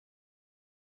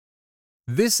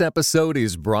This episode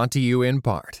is brought to you in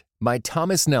part by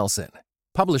Thomas Nelson,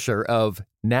 publisher of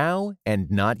Now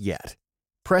and Not Yet.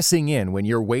 Pressing in when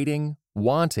you're waiting,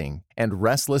 wanting, and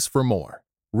restless for more.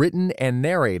 Written and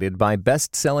narrated by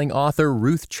best-selling author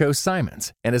Ruth Cho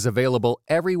Simons and is available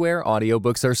everywhere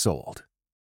audiobooks are sold.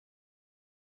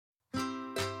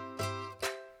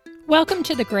 Welcome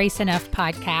to the Grace Enough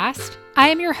podcast. I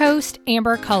am your host,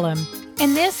 Amber Cullum,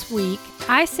 and this week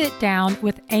I sit down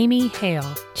with Amy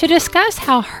Hale to discuss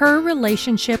how her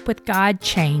relationship with God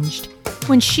changed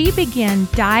when she began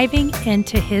diving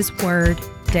into His Word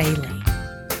daily.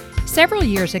 Several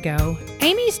years ago,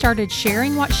 Amy started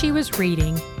sharing what she was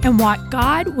reading and what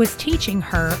God was teaching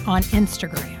her on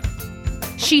Instagram.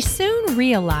 She soon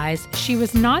realized she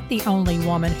was not the only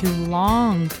woman who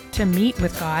longed to meet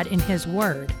with God in His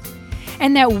Word,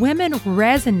 and that women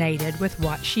resonated with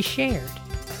what she shared.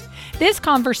 This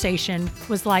conversation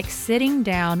was like sitting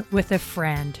down with a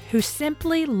friend who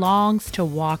simply longs to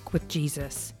walk with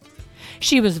Jesus.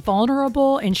 She was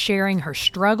vulnerable in sharing her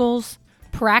struggles,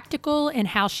 practical in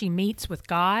how she meets with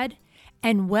God,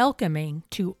 and welcoming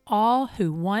to all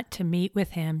who want to meet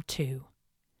with Him too.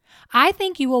 I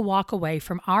think you will walk away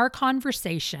from our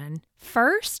conversation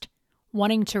first,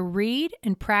 wanting to read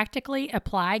and practically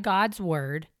apply God's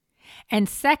Word, and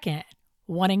second,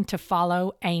 wanting to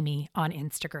follow Amy on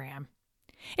Instagram.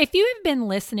 If you have been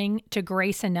listening to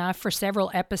Grace Enough for several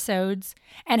episodes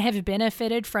and have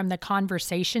benefited from the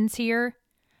conversations here,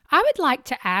 I would like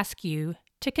to ask you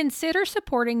to consider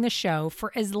supporting the show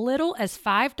for as little as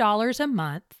 $5 a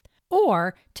month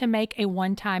or to make a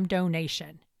one-time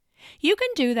donation. You can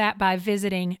do that by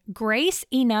visiting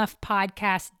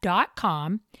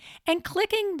graceenoughpodcast.com and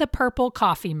clicking the purple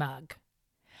coffee mug.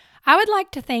 I would like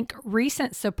to thank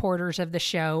recent supporters of the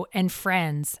show and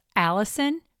friends,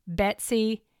 Allison,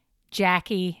 Betsy,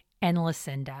 Jackie, and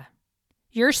Lucinda.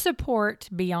 Your support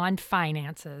beyond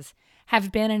finances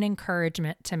have been an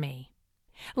encouragement to me.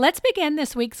 Let's begin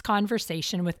this week's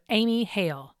conversation with Amy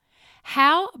Hale.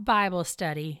 How Bible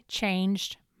study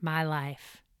changed my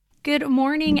life. Good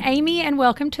morning, Amy, and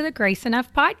welcome to the Grace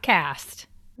Enough podcast.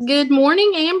 Good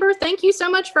morning, Amber. Thank you so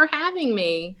much for having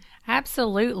me.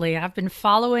 Absolutely. I've been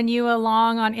following you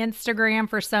along on Instagram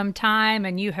for some time,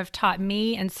 and you have taught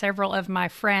me and several of my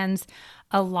friends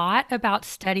a lot about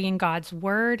studying God's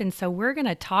Word, and so we're going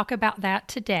to talk about that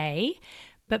today.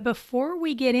 But before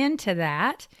we get into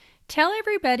that, tell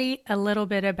everybody a little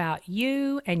bit about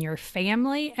you and your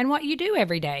family and what you do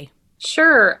every day.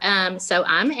 Sure. So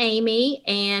I'm Amy,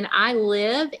 and I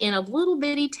live in a little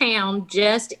bitty town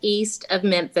just east of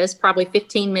Memphis, probably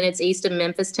 15 minutes east of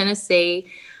Memphis, Tennessee.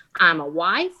 I'm a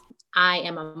wife. I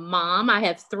am a mom. I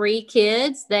have 3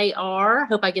 kids. They are,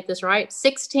 hope I get this right,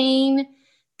 16,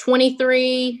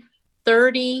 23,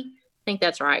 30. I think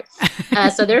that's right.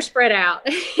 So they're spread out.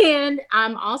 And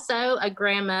I'm also a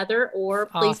grandmother, or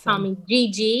please call me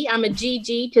Gigi. I'm a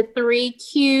Gigi to 3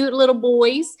 cute little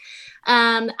boys.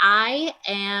 I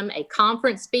am a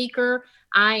conference speaker.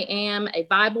 I am a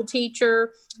Bible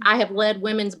teacher. I have led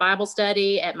women's Bible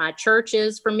study at my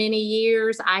churches for many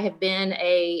years. I have been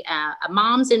a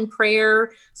Moms in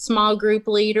Prayer small group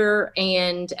leader,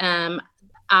 and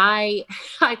I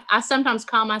sometimes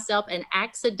call myself an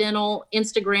accidental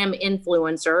Instagram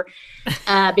influencer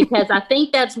because I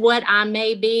think that's what I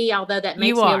may be, although that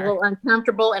makes me a little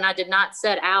uncomfortable, and I did not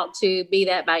set out to be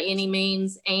that by any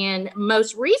means. And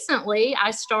most recently,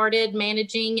 I started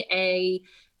managing a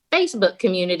Facebook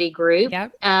community group.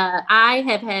 Yep. I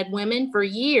have had women for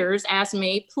years ask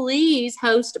me, please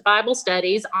host Bible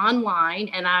studies online,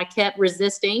 and I kept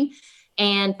resisting.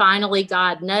 And finally,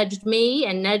 God nudged me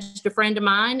and nudged a friend of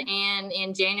mine. And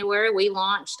in January, we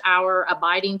launched our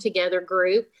Abiding Together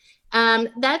group.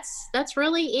 That's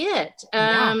really it.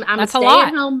 I'm a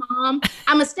stay-at-home mom.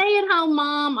 I'm a stay-at-home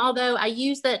mom, although I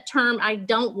use that term. I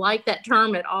don't like that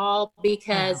term at all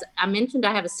because I mentioned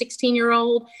I have a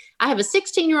 16-year-old. I have a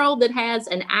 16-year-old that has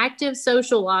an active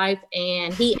social life,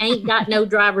 and he ain't got no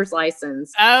driver's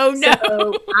license. Oh, no.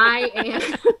 So I am,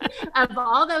 of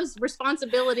all those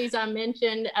responsibilities I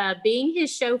mentioned, being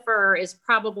his chauffeur is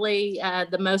probably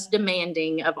the most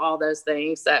demanding of all those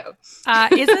things. So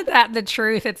isn't that the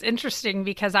truth? It's interesting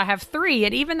because I have 3,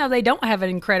 and even though they don't have an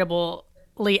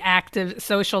incredibly active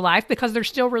social life because they're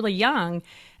still really young,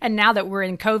 and now that we're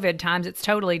in COVID times, it's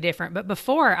totally different. But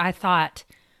before, I thought,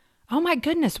 oh my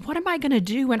goodness, what am I going to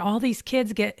do when all these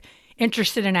kids get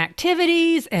interested in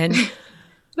activities? And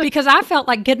because I felt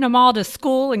like getting them all to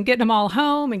school and getting them all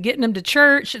home and getting them to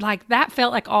church, like that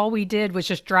felt like all we did was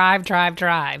just drive.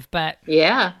 But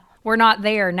yeah, we're not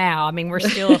there now. I mean, we're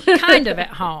still kind of at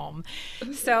home.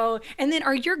 So, and then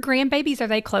are your grandbabies, are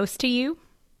they close to you?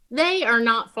 They are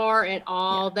not far at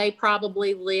all. Yeah. They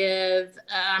probably live,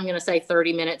 I'm going to say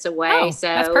 30 minutes away. Oh, that's So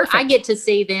I perfect. get to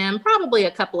see them probably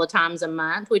a couple of times a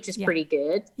month, which is Yeah. pretty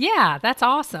good. Yeah, that's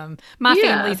awesome. My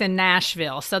Yeah. family's in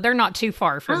Nashville, so they're not too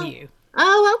far from Oh, you.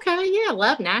 oh, okay. Yeah.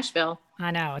 Love Nashville.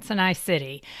 I know, it's a nice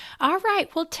city. All right,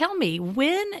 well, tell me,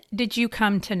 when did you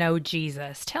come to know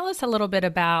Jesus? Tell us a little bit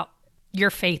about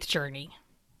your faith journey.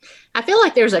 I feel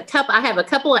like I have a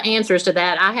couple of answers to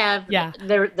that. I have Yeah,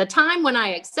 the time when I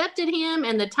accepted him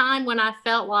and the time when I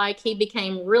felt like he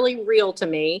became really real to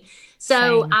me.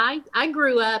 So same. I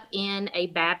grew up in a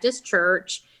Baptist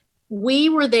church. We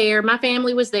were there, my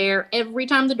family was there every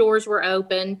time the doors were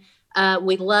open.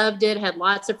 We loved it, had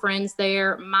lots of friends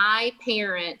there. My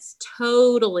parents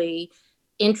totally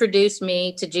introduced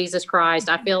me to Jesus Christ.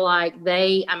 I feel like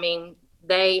they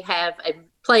have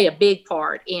play a big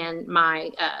part in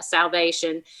my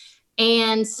salvation.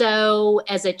 And so,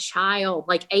 as a child,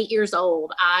 like 8 years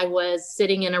old, I was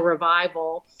sitting in a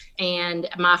revival and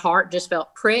my heart just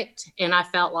felt pricked. And I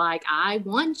felt like I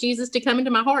want Jesus to come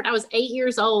into my heart. I was 8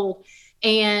 years old.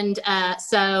 And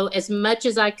so, as much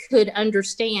as I could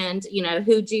understand,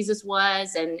 who Jesus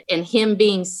was and him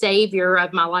being savior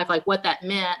of my life, like what that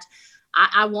meant,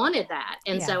 I wanted that.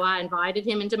 And Yeah. so I invited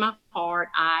him into my heart.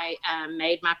 I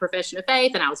made my profession of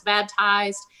faith and I was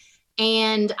baptized.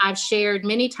 And I've shared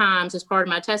many times as part of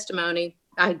my testimony,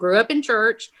 I grew up in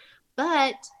church,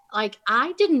 but like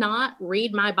I did not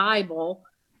read my Bible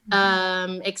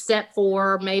except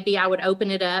for maybe I would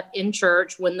open it up in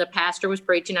church when the pastor was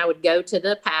preaching. I would go to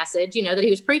the passage, that he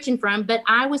was preaching from, but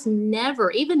I was never,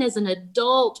 even as an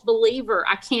adult believer,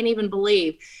 I can't even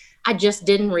believe I just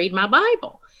didn't read my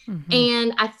Bible. Mhm.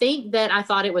 And I think that I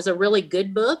thought it was a really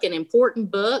good book, an important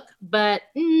book, but,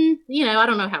 I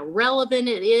don't know how relevant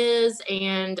it is.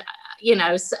 And,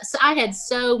 so I had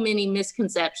so many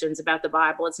misconceptions about the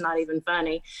Bible. It's not even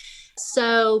funny.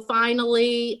 So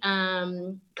finally,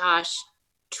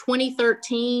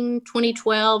 2013,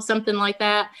 2012, something like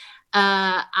that,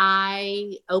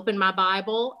 I opened my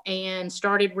Bible and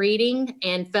started reading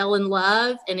and fell in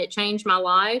love, and it changed my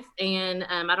life. And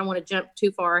I don't want to jump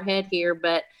too far ahead here,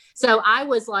 but so I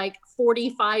was like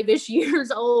 45-ish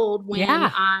years old when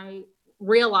Yeah. I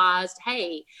realized,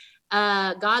 hey,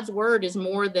 God's word is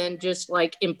more than just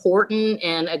like important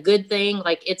and a good thing.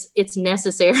 Like it's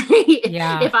necessary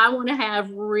Yeah. if I want to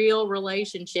have real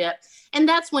relationship. And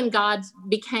that's when God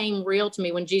became real to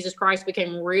me, when Jesus Christ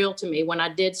became real to me, when I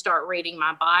did start reading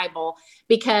my Bible.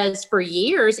 Because for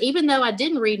years, even though I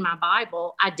didn't read my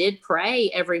Bible, I did pray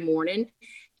every morning.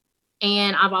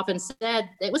 And I've often said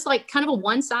it was like kind of a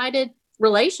one-sided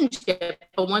relationship,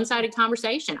 a one-sided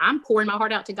conversation. I'm pouring my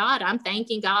heart out to God. I'm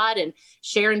thanking God and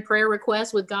sharing prayer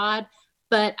requests with God,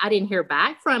 but I didn't hear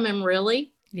back from him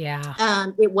really. Yeah.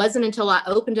 It wasn't until I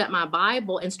opened up my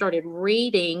Bible and started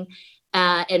reading,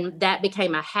 and that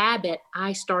became a habit.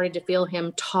 I started to feel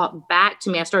him talk back to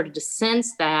me. I started to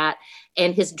sense that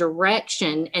and his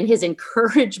direction and his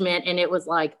encouragement. And it was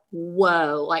like,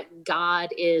 whoa, like God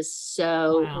is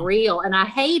so Wow. real. And I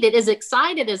hated, as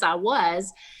excited as I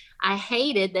was, I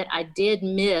hated that I did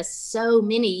miss so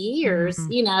many years,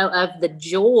 of the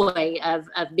joy of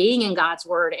being in God's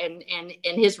word and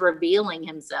his revealing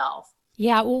himself.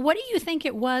 Yeah. Well, what do you think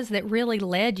it was that really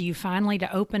led you finally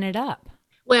to open it up?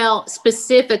 Well,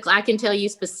 specifically, I can tell you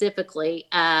specifically,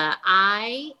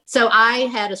 I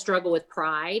had a struggle with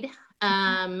pride.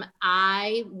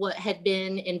 Had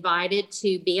been invited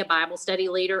to be a Bible study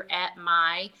leader at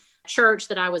my church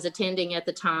that I was attending at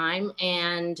the time.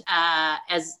 And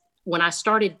when I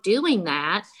started doing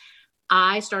that,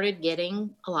 I started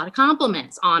getting a lot of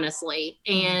compliments, honestly.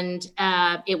 And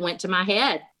it went to my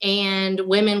head. And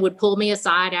women would pull me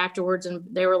aside afterwards and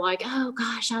they were like, oh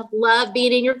gosh, I love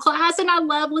being in your class and I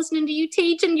love listening to you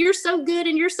teach and you're so good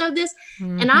and you're so this.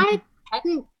 Mhm. And I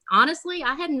hadn't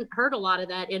heard a lot of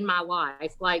that in my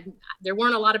life. Like there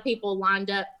weren't a lot of people lined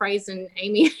up praising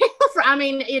Amy.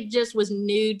 It just was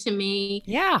new to me.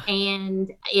 Yeah.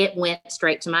 And it went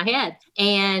straight to my head.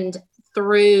 And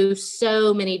through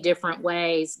so many different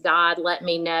ways, God let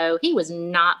me know he was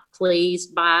not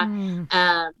pleased by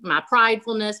my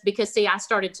pridefulness, because see, I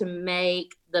started to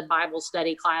make the Bible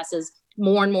study classes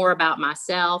more and more about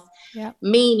myself,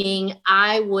 meaning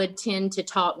I would tend to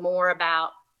talk more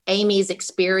about Amy's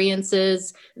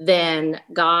experiences than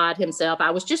God himself.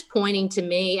 I was just pointing to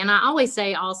me. And I always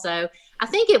say also, I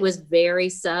think it was very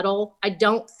subtle. I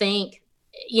don't think,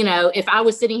 if I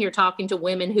was sitting here talking to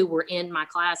women who were in my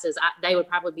classes, they would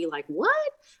probably be like, what?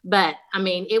 But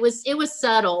it was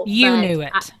subtle. You knew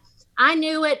it. I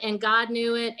knew it and God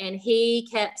knew it. And he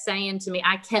kept saying to me,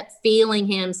 I kept feeling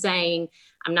him saying,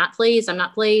 I'm not pleased. I'm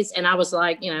not pleased. And I was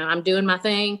like, I'm doing my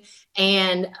thing.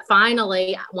 And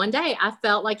finally, one day I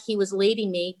felt like he was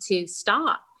leading me to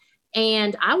stop.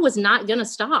 And I was not going to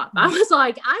stop. I was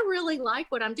like, I really like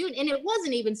what I'm doing. And it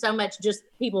wasn't even so much just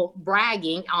people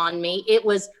bragging on me. It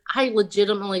was, I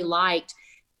legitimately liked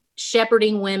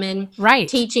shepherding women, right,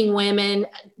 teaching women,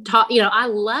 I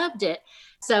loved it.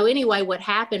 So anyway, what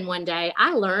happened one day,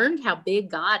 I learned how big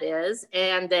God is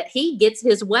and that he gets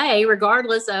his way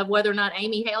regardless of whether or not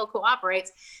Amy Hale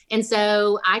cooperates. And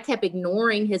so I kept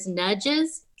ignoring his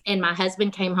nudges. And my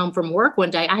husband came home from work one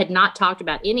day. I had not talked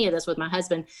about any of this with my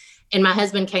husband. And my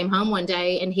husband came home one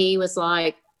day and he was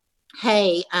like,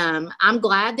 hey, I'm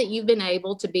glad that you've been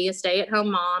able to be a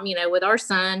stay-at-home mom, with our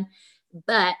son.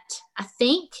 But I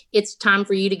think it's time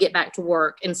for you to get back to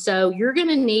work. And so you're going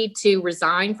to need to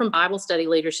resign from Bible study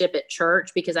leadership at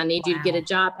church because I need you to get a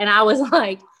job. And I was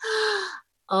like,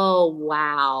 oh,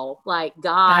 wow. Like,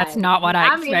 God. That's not what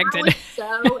I expected. I was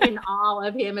so in awe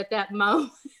of him at that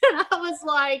moment. And I was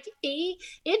like,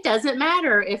 it doesn't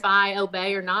matter if I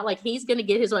obey or not. Like, he's going to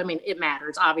get his way. I mean, it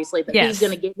matters, obviously, but he's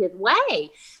going to get his way.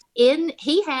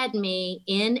 He had me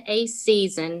in a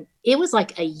season. It was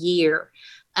like a year.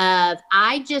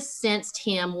 I just sensed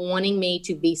him wanting me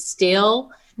to be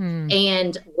still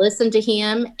and listen to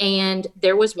him. And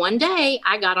there was one day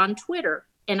I got on Twitter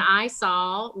and I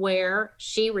saw where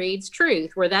She Reads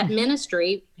Truth, where that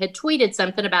ministry had tweeted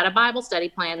something about a Bible study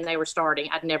plan they were starting.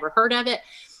 I'd never heard of it.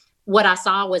 What I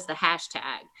saw was the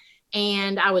hashtag.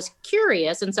 And I was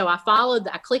curious. And so I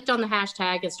clicked on the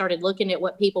hashtag and started looking at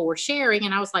what people were sharing.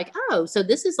 And I was like, oh, so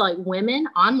this is like women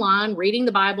online reading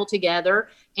the Bible together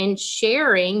and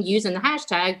sharing using the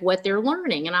hashtag what they're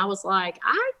learning. And I was like,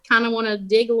 I kind of want to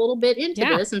dig a little bit into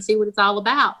this and see what it's all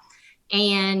about.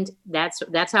 And that's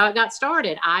how it got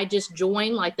started. I just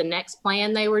joined like the next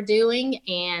plan they were doing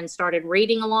and started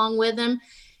reading along with them.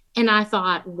 And I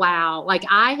thought, wow, like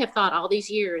I have thought all these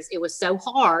years it was so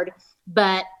hard,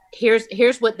 but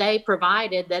here's what they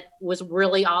provided that was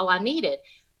really all I needed,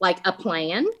 like a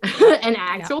plan, an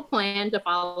actual plan to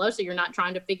follow. So you're not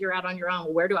trying to figure out on your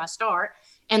own, where do I start?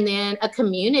 And then a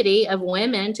community of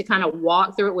women to kind of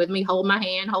walk through it with me, hold my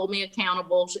hand, hold me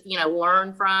accountable,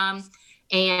 learn from.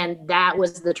 And that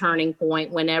was the turning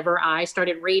point whenever I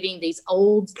started reading these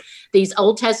Old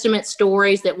Testament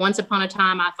stories that once upon a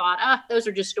time I thought, those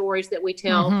are just stories that we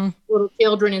tell little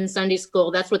children in Sunday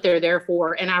school. That's what they're there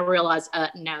for. And I realized,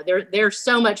 no, there's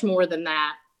so much more than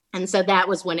that. And so that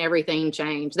was when everything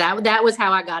changed. That was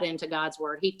how I got into God's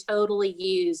word. He totally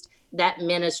used that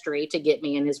ministry to get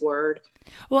me in his word.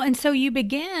 Well, and so you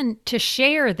began to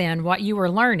share then what you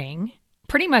were learning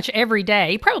pretty much every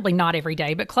day, probably not every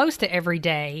day, but close to every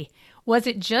day. Was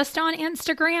it just on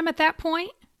Instagram at that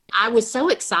point? I was so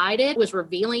excited, was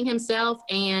revealing himself.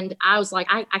 And I was like,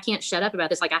 I can't shut up about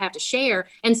this. Like I have to share.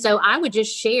 And so I would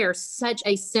just share such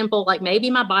a simple, like maybe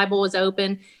my Bible was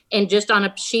open and just on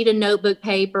a sheet of notebook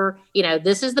paper,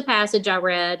 this is the passage I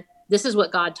read. This is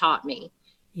what God taught me.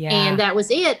 Yeah. And that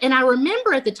was it. And I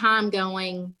remember at the time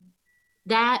going,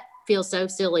 that feels so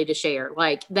silly to share.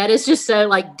 Like that is just so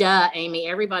like, duh, Amy,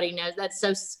 everybody knows that's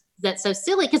so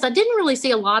silly. Cause I didn't really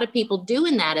see a lot of people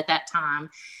doing that at that time.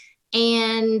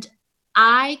 And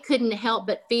I couldn't help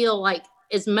but feel like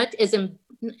as much as, I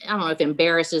don't know if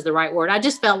embarrassed is the right word. I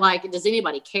just felt like, does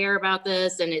anybody care about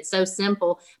this? And it's so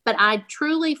simple, but I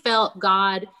truly felt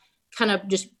God kind of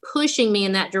just pushing me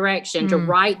in that direction to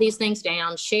write these things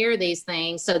down, share these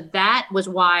things. So that was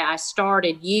why I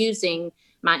started using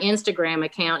my Instagram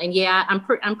account. And yeah,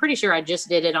 I'm pretty sure I just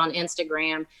did it on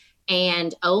Instagram.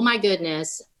 And oh my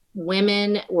goodness,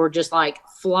 women were just like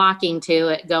flocking to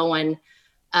it going,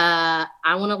 I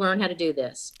want to learn how to do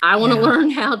this. I want to learn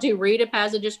how to read a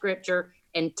passage of scripture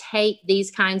and take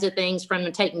these kinds of things from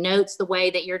them, take notes the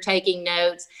way that you're taking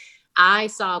notes. I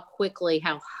saw quickly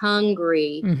how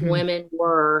hungry women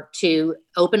were to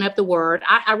open up the word.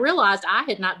 I realized I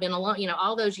had not been alone.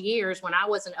 All those years when I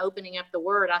wasn't opening up the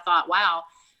word, I thought, wow,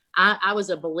 I was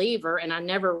a believer and I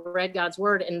never read God's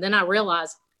word. And then I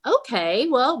realized, okay,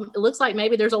 well, it looks like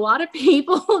maybe there's a lot of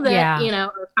people that,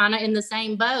 are kind of in the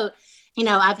same boat.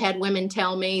 I've had women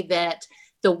tell me that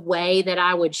the way that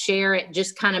I would share it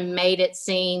just kind of made it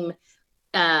seem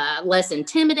less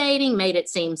intimidating, made it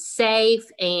seem safe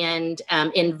and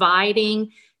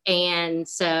inviting. And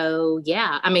so,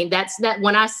 yeah, I mean, that's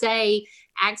when I say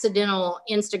accidental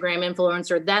Instagram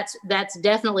influencer, that's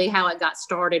definitely how it got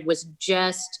started, was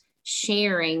just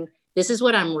sharing, this is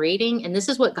what I'm reading and this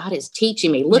is what God is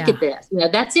teaching me. Look at this.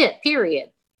 That's it, period.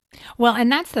 Well, and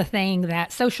that's the thing,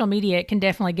 that social media can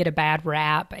definitely get a bad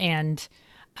rap and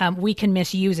we can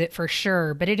misuse it for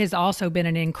sure, but it has also been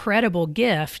an incredible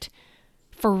gift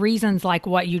for reasons like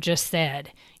what you just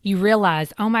said. You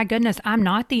realize, oh my goodness, I'm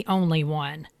not the only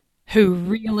one who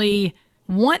really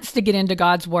wants to get into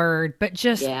God's word, but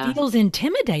just feels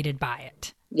intimidated by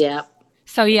it. Yeah.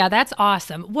 So yeah, that's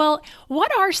awesome. Well,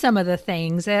 what are some of the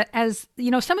things as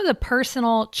some of the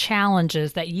personal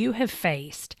challenges that you have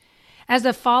faced as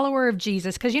a follower of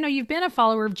Jesus? Because, you've been a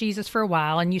follower of Jesus for a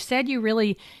while, and you said you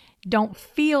really don't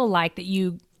feel like that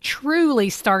you truly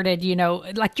started,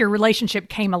 like your relationship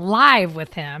came alive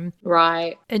with him.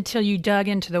 Right. Until you dug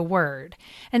into the word.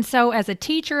 And so as a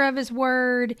teacher of his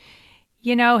word,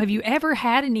 have you ever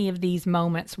had any of these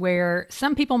moments where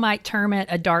some people might term it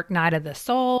a dark night of the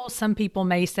soul? Some people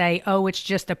may say, oh, it's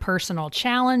just a personal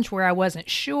challenge where I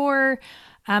wasn't sure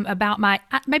about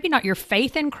maybe not your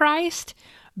faith in Christ,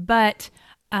 but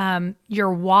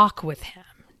your walk with him.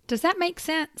 Does that make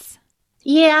sense?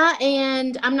 Yeah.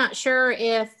 And I'm not sure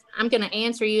if I'm going to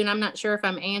answer you, and I'm not sure if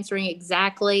I'm answering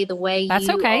exactly the way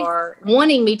are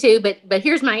wanting me to, but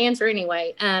here's my answer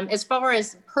anyway. As far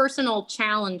as personal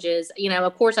challenges,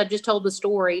 of course, I just told the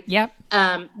story. Yep.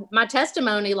 My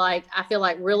testimony, I feel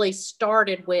like really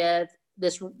started with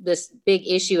this big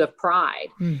issue of pride,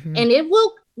 and it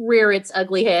will rear its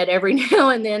ugly head every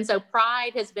now and then. So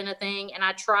pride has been a thing, and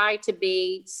I try to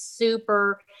be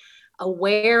super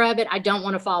aware of it. I don't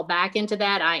want to fall back into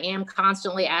that. I am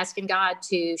constantly asking God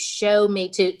to show me,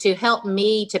 to help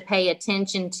me to pay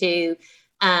attention to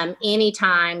any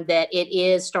time that it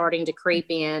is starting to creep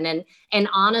in. And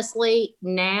honestly,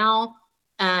 now,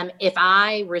 if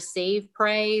I receive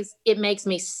praise, it makes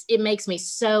me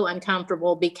so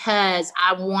uncomfortable because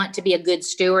I want to be a good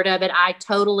steward of it.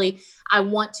 I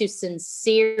want to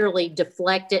sincerely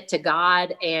deflect it to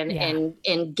God and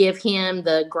give him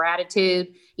the gratitude,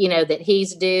 that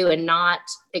he's due, and not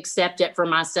accept it for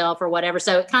myself or whatever.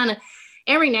 So it kind of,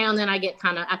 every now and then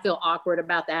I feel awkward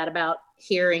about that, about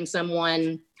hearing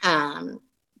someone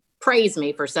praise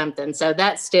me for something. So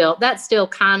that's still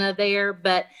kind of there.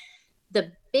 But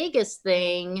the biggest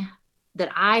thing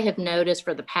that I have noticed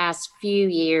for the past few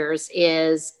years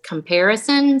is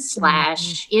comparison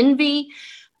 / envy.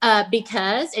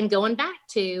 Because, and going back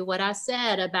to what I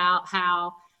said about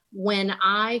how when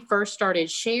I first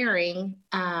started sharing,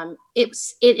 it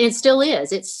still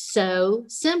is. It's so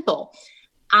simple.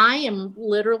 I am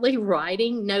literally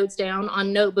writing notes down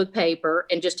on notebook paper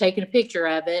and just taking a picture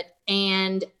of it.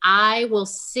 And I will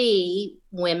see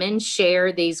women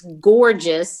share these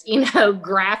gorgeous,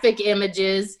 graphic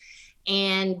images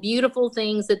and beautiful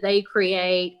things that they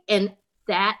create. And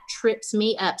that trips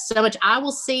me up so much. I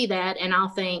will see that and I'll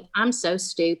think, I'm so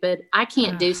stupid. I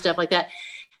can't do stuff like that.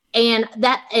 And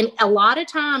a lot of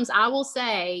times I will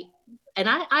say, and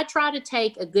I try to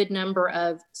take a good number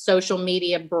of social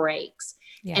media breaks.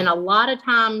 Yeah. And a lot of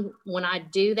time when I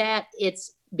do that,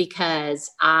 it's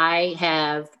because I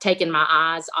have taken my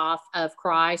eyes off of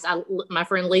Christ. My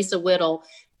friend Lisa Whittle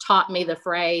taught me the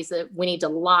phrase that we need to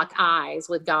lock eyes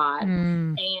with God.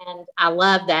 And I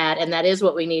love that. And that is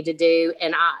what we need to do.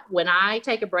 And when I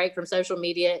take a break from social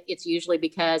media, it's usually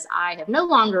because I have no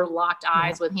longer locked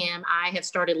eyes with him. I have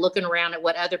started looking around at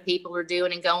what other people are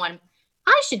doing and going,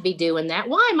 I should be doing that.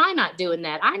 Why am I not doing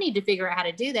that? I need to figure out how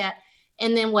to do that.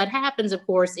 And then what happens, of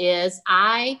course, is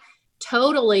I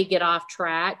totally get off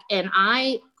track and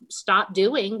I stop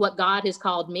doing what God has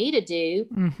called me to do.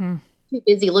 Too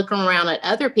busy looking around at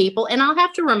other people. And I'll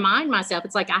have to remind myself,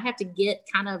 it's like I have to get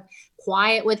kind of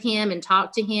quiet with him and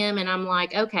talk to him. And I'm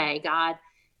like, okay, God,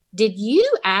 did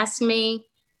you ask me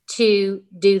to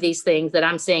do these things that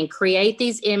I'm saying, create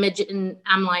these images? And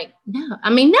I'm like,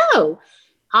 no.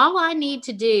 All I need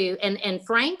to do, and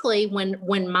frankly,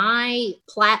 when my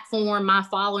platform, my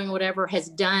following, whatever, has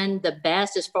done the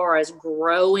best as far as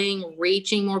growing,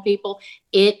 reaching more people,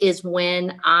 it is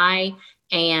when I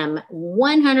am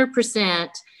 100%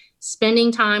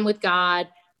 spending time with God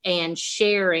and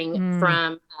sharing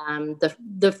from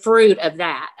the fruit of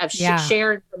that, of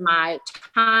sharing my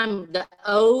time, the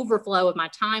overflow of my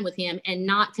time with him, and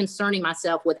not concerning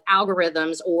myself with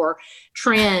algorithms or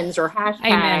trends or hashtags.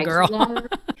 Amen, girl.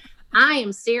 I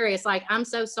am serious. Like, I'm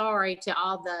so sorry to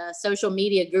all the social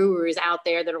media gurus out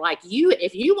there that are like,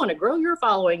 if you want to grow your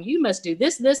following, you must do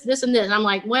this, this, this, and this. And I'm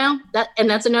like, well,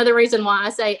 that's another reason why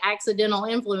I say accidental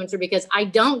influencer, because I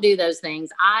don't do those things.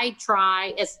 I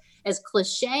try, as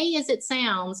cliche as it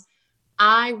sounds,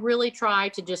 I really try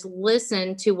to just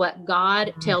listen to what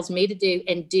God tells me to do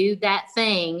and do that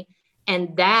thing.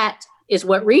 And that is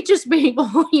what reaches people,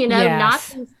 not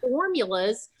these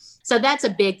formulas. So that's a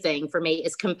big thing for me,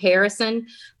 is comparison.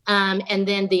 And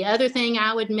then the other thing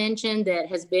I would mention that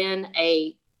has been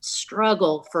a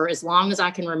struggle for as long as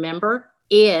I can remember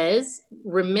is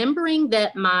remembering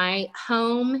that my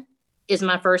home is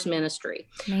my first ministry.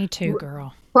 Me too,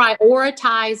 girl.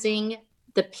 Prioritizing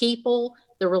the people,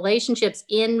 the relationships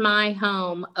in my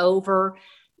home over,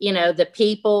 the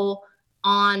people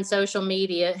on social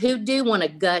media who do want to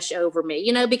gush over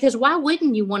me, because why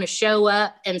wouldn't you want to show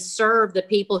up and serve the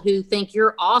people who think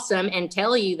you're awesome and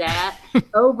tell you that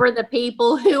over the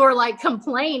people who are like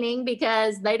complaining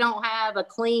because they don't have a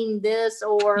clean this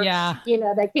or, they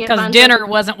can't because dinner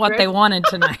wasn't what they wanted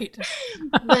tonight.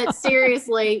 But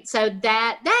seriously, so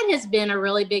that has been a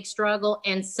really big struggle,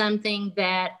 and something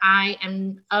that I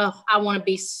want to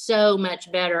be so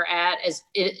much better at is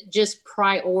just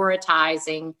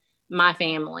prioritizing my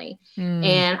family.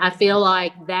 And I feel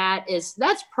like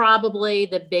that's probably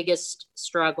the biggest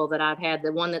struggle that I've had,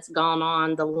 the one that's gone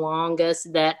on the longest,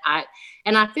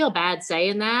 and I feel bad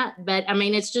saying that, but I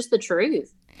mean, it's just the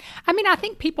truth. I mean, I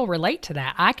think people relate to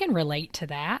that. I can relate to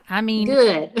that. I mean,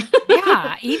 good.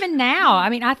 Yeah, even now, I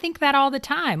mean, I think that all the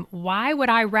time. Why would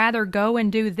I rather go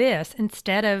and do this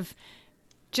instead of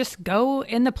just go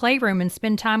in the playroom and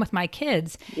spend time with my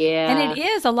kids? Yeah. And it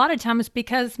is a lot of times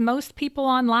because most people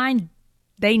online,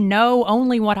 they know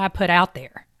only what I put out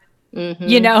there.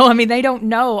 Mm-hmm. I mean, they don't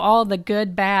know all the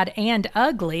good, bad, and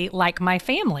ugly like my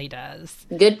family does.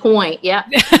 Good point. Yeah.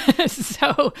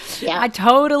 So I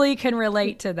totally can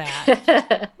relate to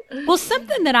that. Well,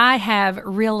 something that I have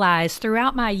realized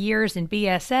throughout my years in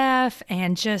BSF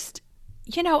and just,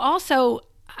 also,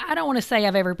 I don't want to say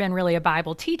I've ever been really a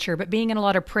Bible teacher, but being in a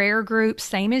lot of prayer groups,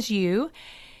 same as you,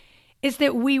 is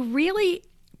that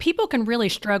people can really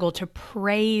struggle to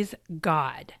praise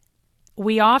God.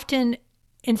 We often,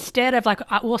 instead of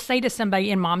we'll say to somebody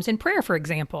in Moms in Prayer, for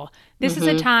example, this is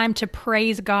a time to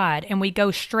praise God, and we go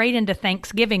straight into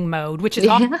Thanksgiving mode, which is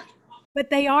awesome. But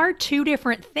they are two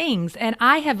different things. And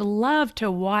I have loved to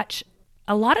watch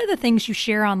a lot of the things you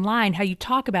share online, how you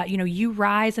talk about, you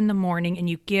rise in the morning and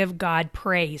you give God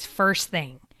praise first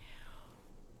thing.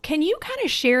 Can you kind of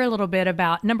share a little bit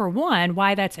about, number one,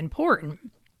 why that's important?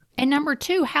 And number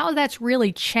two, how that's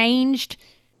really changed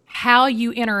how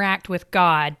you interact with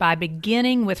God by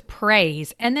beginning with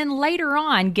praise and then later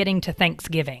on getting to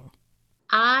Thanksgiving?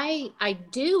 I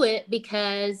do it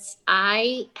because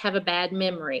I have a bad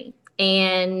memory.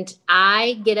 And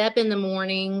I get up in the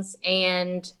mornings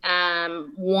and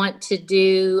want to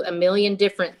do a million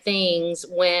different things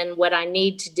when what I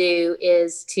need to do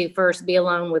is to first be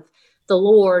alone with the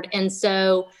Lord. And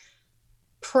so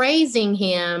praising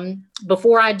Him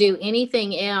before I do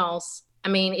anything else, I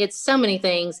mean, it's so many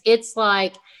things. It's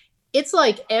like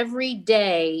every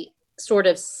day sort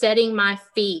of setting my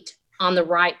feet on the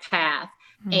right path.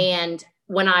 Mm-hmm. And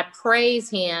when I praise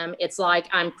Him, it's like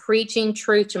I'm preaching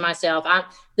truth to myself. I'm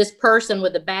this person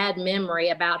with a bad memory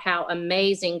about how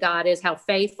amazing God is, how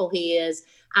faithful He is.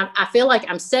 I feel like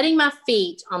I'm setting my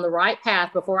feet on the right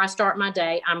path before I start my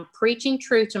day. I'm preaching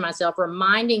truth to myself,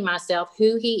 reminding myself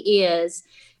who He is.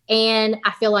 And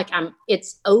I feel like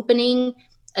it's opening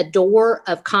a door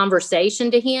of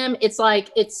conversation to Him. It's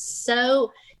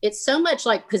so much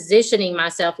like positioning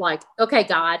myself like, okay,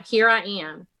 God, here I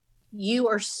am. You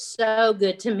are so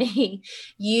good to me.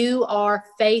 You are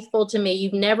faithful to me.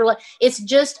 You've never it's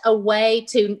just a way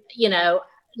to,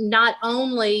 not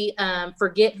only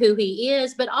forget who He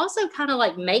is, but also kind of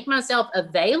like make myself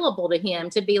available to Him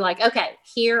to be like, okay,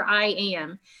 here I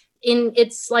am. And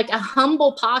it's like a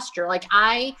humble posture. Like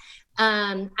I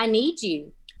need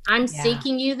you. I'm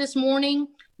seeking you this morning.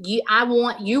 You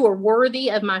are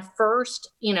worthy of my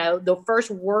first, the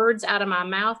first words out of my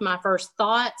mouth, my first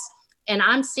thoughts. And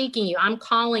I'm seeking you. I'm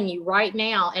calling you right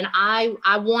now. And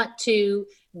I want to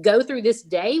go through this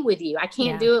day with you. I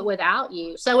can't do it without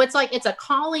you. So it's a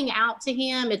calling out to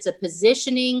Him. It's a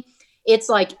positioning. It's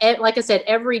like I said,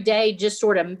 every day, just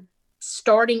sort of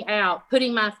starting out,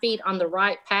 putting my feet on the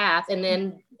right path, and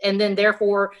then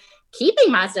therefore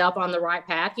keeping myself on the right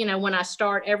path, when I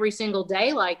start every single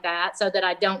day like that, so that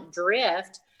I don't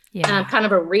drift. Kind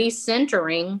of a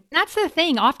recentering. That's the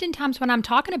thing. Oftentimes when I'm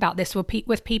talking about this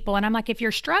with people, and I'm like, if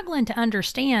you're struggling to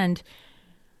understand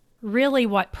really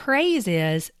what praise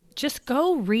is, just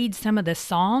go read some of the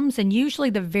Psalms. And usually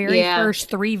the very first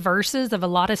 3 verses of a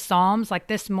lot of Psalms, like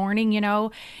this morning,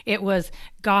 it was,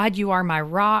 God, you are my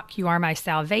rock, you are my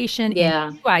salvation,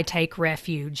 in you I take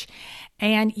refuge.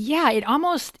 And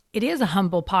it is a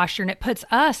humble posture, and it puts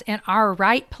us in our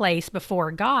right place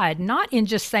before God, not in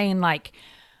just saying like,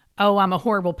 oh, I'm a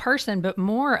horrible person, but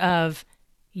more of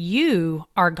you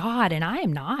are God and I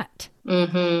am not.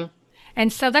 Mm-hmm.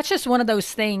 And so that's just one of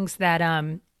those things that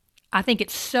I think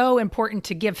it's so important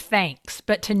to give thanks,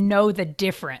 but to know the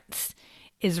difference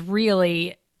is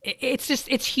really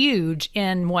it's huge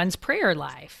in one's prayer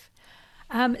life.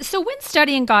 So when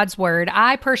studying God's word,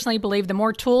 I personally believe the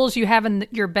more tools you have in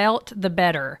your belt, the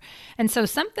better. And so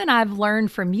something I've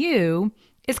learned from you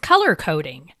is color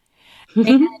coding.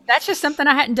 And that's just something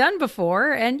I hadn't done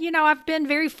before. And, I've been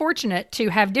very fortunate to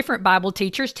have different Bible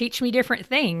teachers teach me different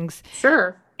things.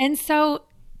 Sure. And so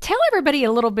tell everybody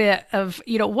a little bit of,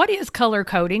 what is color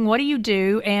coding? What do you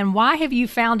do? And why have you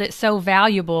found it so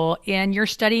valuable in your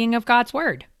studying of God's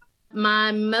word?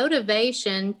 My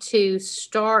motivation to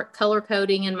start color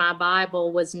coding in my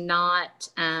Bible was not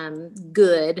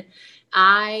good.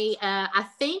 I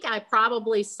think I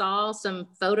probably saw some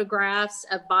photographs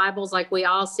of Bibles, like we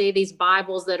all see these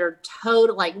Bibles that are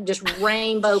total, like just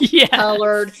rainbow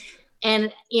colored.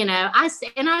 And, I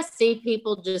see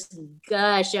people just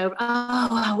gush over,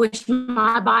 oh, I wish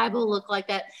my Bible looked like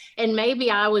that. And maybe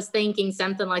I was thinking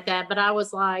something like that, but I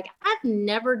was like, I've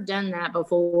never done that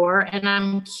before. And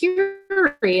I'm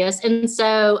curious. And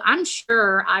so I'm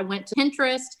sure I went to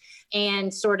Pinterest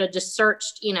and sort of just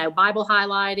searched, Bible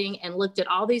highlighting and looked at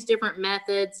all these different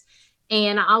methods.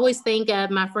 And I always think of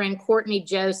my friend Courtney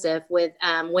Joseph with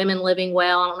Women Living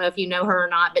Well. I don't know if you know her or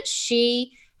not, but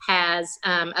she has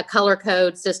a color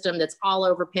code system that's all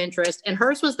over Pinterest. And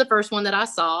hers was the first one that I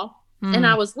saw. And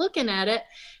I was looking at it,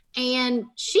 and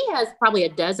she has probably a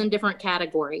dozen different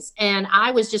categories. And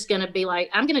I was just going to be like,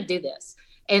 I'm going to do this.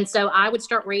 And so I would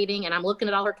start reading, and I'm looking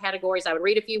at all her categories. I would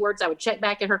read a few words. I would check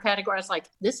back at her category. I was like,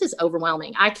 this is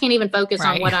overwhelming. I can't even focus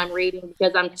on what I'm reading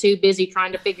because I'm too busy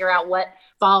trying to figure out what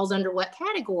falls under what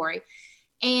category.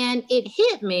 And it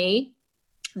hit me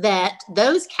that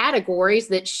those categories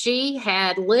that she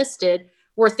had listed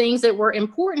were things that were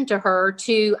important to her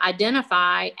to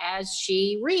identify as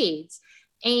she reads.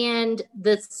 And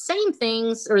the same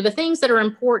things, or the things that are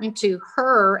important to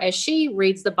her as she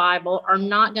reads the Bible, are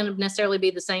not going to necessarily be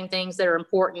the same things that are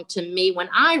important to me when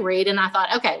I read. And I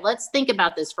thought, okay, let's think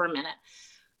about this for a minute.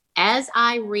 As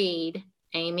I read,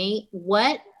 Amy,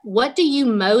 what do you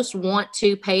most want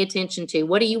to pay attention to?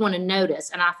 What do you want to notice?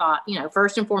 And I thought,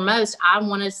 first and foremost, I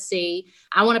want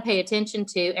to pay attention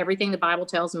to everything the Bible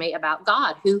tells me about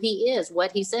God, who he is,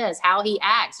 what he says, how he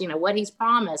acts, what he's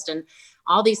promised, and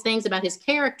all these things about his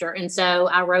character. And so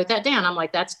I wrote that down. I'm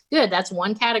like, that's good. That's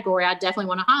one category I definitely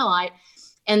want to highlight.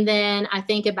 And then I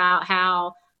think about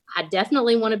how I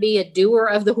definitely want to be a doer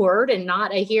of the word and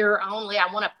not a hearer only.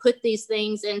 I want to put these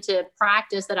things into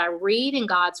practice that I read in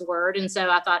God's word. And so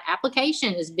I thought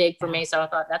application is big for me. So I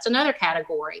thought that's another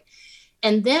category.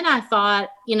 And then I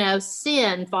thought,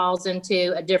 sin falls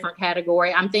into a different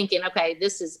category. I'm thinking, okay,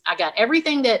 I got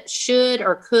everything that should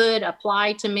or could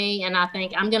apply to me. And I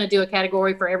think I'm going to do a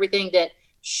category for everything that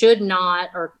should not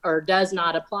or does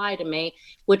not apply to me,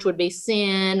 which would be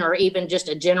sin or even just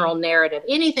a general narrative,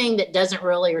 anything that doesn't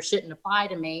really or shouldn't apply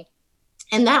to me.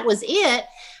 And that was it.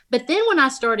 But then when I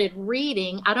started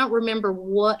reading, I don't remember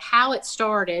how it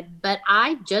started, but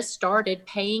I just started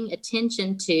paying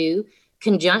attention to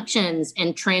conjunctions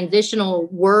and transitional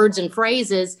words and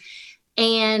phrases.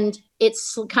 And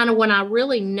it's kind of when I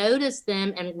really noticed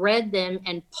them and read them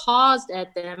and paused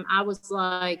at them, I was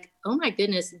like, oh my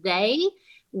goodness, they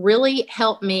really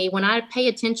help me. When I pay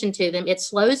attention to them, it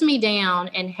slows me down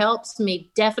and helps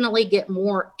me definitely get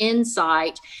more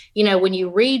insight. When you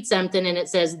read something and it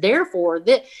says, therefore,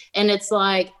 that, and it's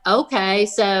like, okay,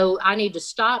 so I need to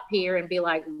stop here and be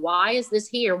like, why is this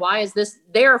here? Why is this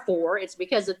therefore? It's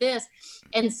because of this.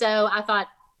 And so I thought,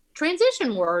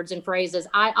 transition words and phrases,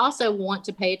 I also want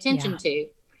to pay attention to.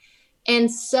 And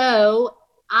so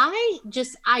I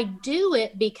do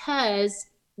it because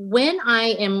when I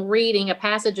am reading a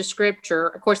passage of scripture,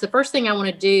 of course, the first thing I want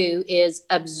to do is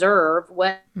observe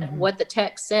what the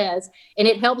text says. And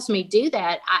it helps me do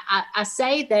that. I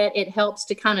say that it helps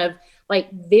to kind of like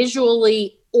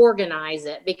visually organize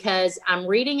it, because I'm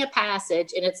reading a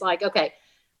passage and it's like, okay,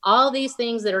 all these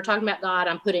things that are talking about God,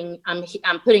 I'm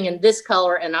putting in this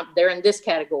color, and they're in this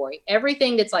category.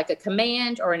 Everything that's like a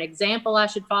command or an example I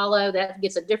should follow, that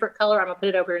gets a different color, I'm gonna put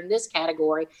it over in this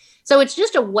category. So it's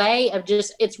just a way of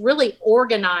it's really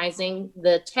organizing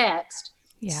the text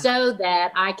so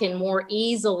that I can more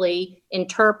easily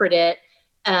interpret it,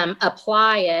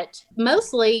 apply it.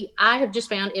 Mostly, I have just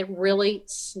found it really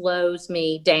slows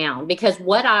me down, because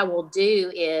what I will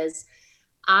do is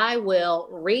I will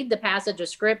read the passage of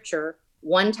scripture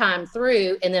one time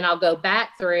through, and then I'll go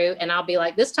back through and I'll be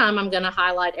like, this time I'm going to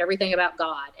highlight everything about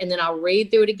God. And then I'll read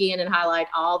through it again and highlight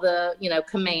all the,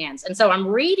 commands. And so I'm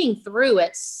reading through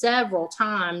it several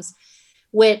times,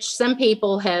 which some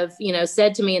people have,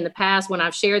 said to me in the past when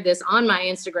I've shared this on my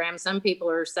Instagram. Some people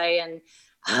are saying,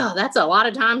 oh, that's a lot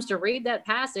of times to read that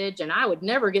passage. And I would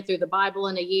never get through the Bible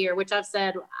in a year, which I've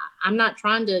said, I'm not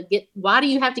trying to why do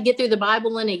you have to get through the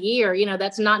Bible in a year?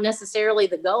 That's not necessarily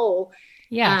the goal.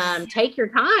 Yes. Take your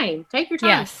time.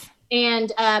 Yes.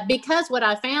 And because what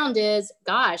I found is,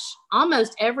 gosh,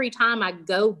 almost every time I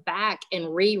go back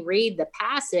and reread the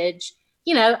passage,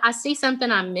 I see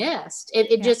something I missed.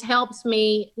 It just helps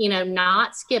me,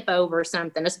 not skip over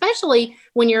something, especially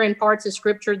when you're in parts of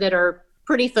scripture that are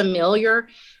pretty familiar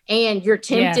and you're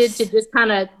tempted to just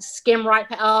kind of skim right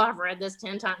past, oh, I've read this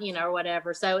 10 times, or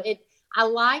whatever. So I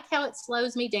like how it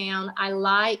slows me down. I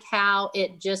like how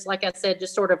it just, like I said,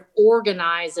 just sort of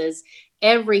organizes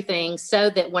everything so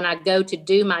that when I go to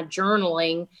do my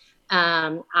journaling,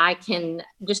 I can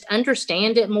just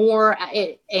understand it more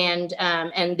and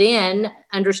then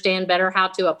understand better how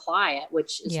to apply it,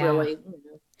 which is really,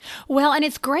 Well, and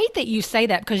it's great that you say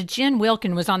that, because Jen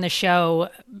Wilkin was on the show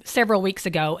several weeks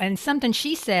ago, and something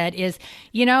she said is,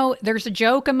 there's a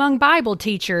joke among Bible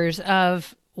teachers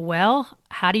of, well,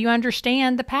 how do you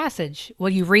understand the passage? Well,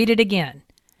 you read it again.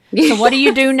 So what do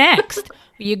you do next?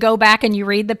 You go back and you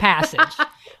read the passage.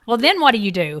 Well, then what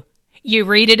do? You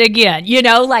read it again.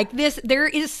 Like this, there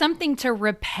is something to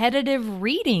repetitive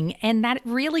reading, and that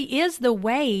really is the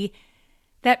way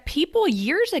that people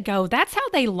years ago, that's how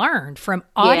they learned, from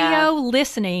audio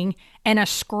listening and a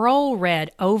scroll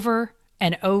read over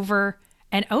and over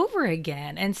and over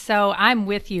again. And so I'm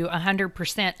with you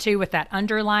 100% too with that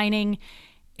underlining.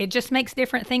 It just makes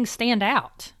different things stand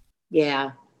out.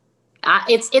 Yeah.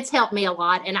 It's helped me a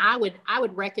lot. And I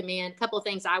would recommend a couple of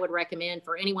things I would recommend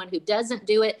for anyone who doesn't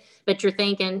do it, but you're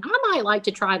thinking, I might like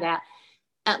to try that.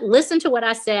 Listen to what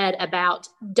I said about,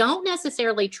 don't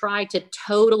necessarily try to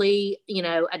totally,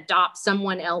 adopt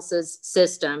someone else's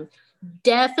system.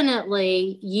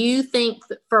 Definitely you think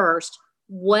first,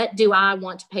 what do I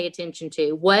want to pay attention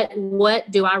to?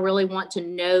 What do I really want to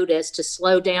notice, to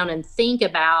slow down and think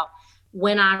about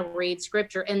when I read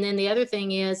scripture? And then the other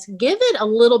thing is, give it a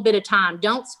little bit of time.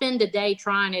 Don't spend a day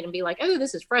trying it and be like, oh,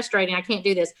 this is frustrating, I can't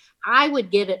do this. I would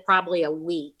give it probably a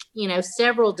week,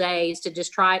 several days to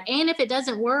just try it. And if it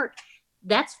doesn't work,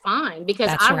 that's fine,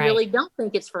 because I really don't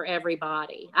think it's for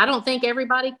everybody. I don't think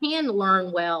everybody can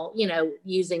learn well,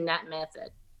 using that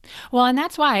method. Well, and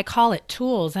that's why I call it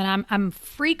tools. And I'm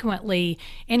frequently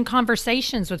in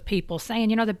conversations with people saying,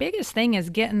 the biggest thing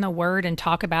is getting the word and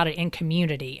talk about it in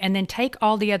community, and then take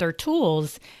all the other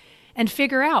tools and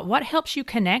figure out what helps you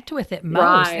connect with it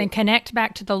most and connect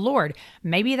back to the Lord.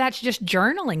 Maybe that's just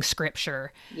journaling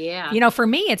scripture. Yeah. For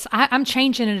me, I'm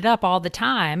changing it up all the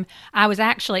time. I was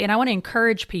actually, and I want to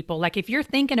encourage people, like, if you're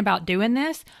thinking about doing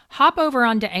this, hop over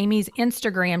onto Amy's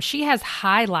Instagram. She has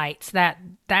highlights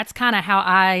that's kind of how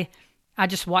I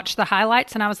just watched the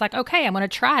highlights, and I was like, okay, I'm going to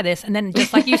try this. And then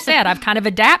just like you said, I've kind of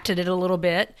adapted it a little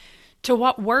bit to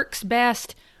what works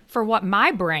best for what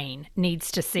my brain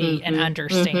needs to see and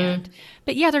understand.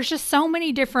 But yeah, there's just so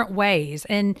many different ways.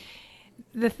 And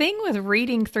the thing with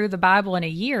reading through the Bible in a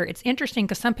year, it's interesting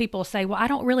because some people say, well, I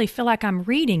don't really feel like I'm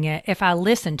reading it if I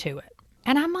listen to it.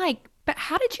 And I'm like, but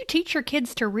how did you teach your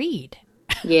kids to read?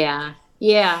 Yeah.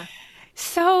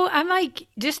 So I'm like,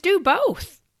 just do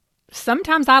both.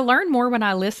 Sometimes I learn more when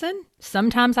I listen.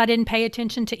 Sometimes I didn't pay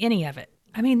attention to any of it.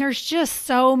 I mean, there's just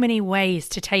so many ways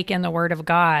to take in the Word of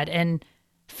God and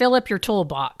fill up your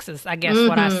toolbox is, I guess,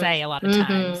 what I say a lot of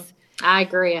times. I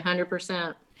agree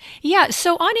 100%. Yeah.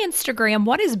 So on Instagram,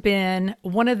 what has been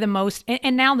one of the most,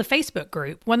 and now the Facebook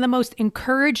group, one of the most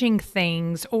encouraging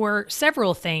things, or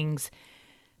several things,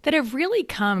 that have really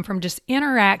come from just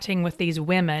interacting with these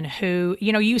women who,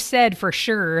 you said for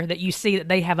sure that you see that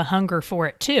they have a hunger for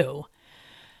it too.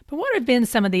 But what have been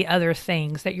some of the other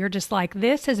things that you're just like,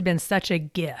 this has been such a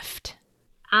gift?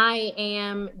 I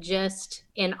am just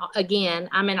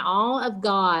I'm in awe of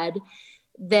God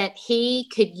that he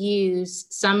could use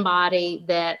somebody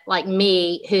that, like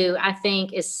me, who I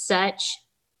think is such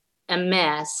a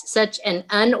mess, such an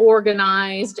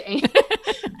unorganized.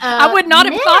 I would not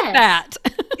have thought that.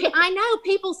 I know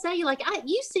people say, like,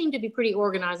 you seem to be pretty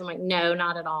organized. I'm like, no,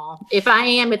 not at all. If I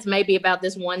am, it's maybe about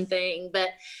this one thing, but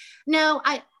no,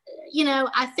 I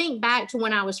think back to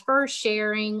when I was first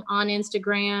sharing on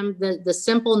Instagram, the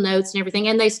simple notes and everything,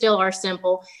 and they still are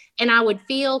simple. And I would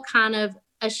feel kind of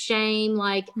ashamed,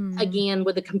 like, again,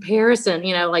 with the comparison,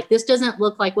 like, this doesn't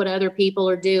look like what other people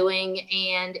are doing.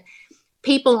 And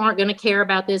people aren't going to care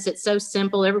about this. It's so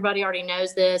simple. Everybody already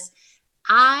knows this.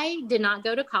 I did not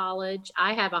go to college.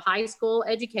 I have a high school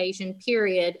education,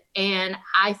 period. And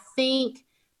I think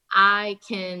I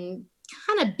can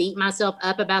kind of beat myself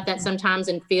up about that sometimes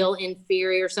and feel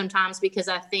inferior sometimes, because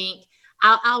I think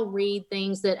I'll read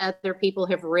things that other people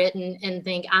have written and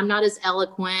think I'm not as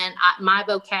eloquent. My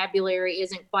vocabulary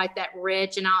isn't quite that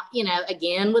rich. And I'll,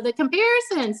 again, with a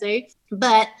comparison, see,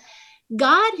 but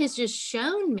God has just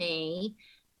shown me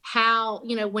how,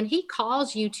 when he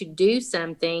calls you to do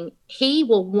something, he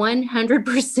will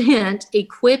 100%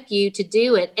 equip you to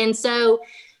do it. And so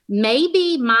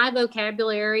maybe my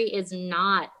vocabulary is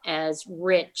not as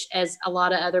rich as a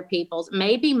lot of other people's.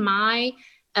 Maybe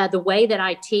the way that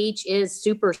I teach is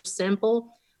super simple,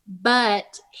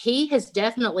 but he has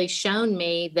definitely shown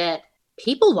me that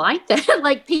people like that.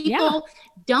 Like people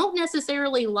don't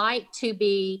necessarily like to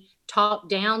be talked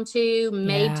down to,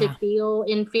 made to feel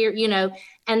inferior,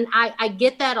 and I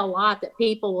get that a lot, that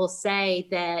people will say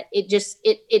that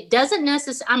it doesn't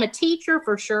necessarily, I'm a teacher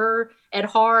for sure at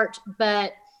heart,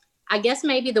 but I guess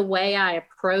maybe the way I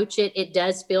approach it, it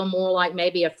does feel more like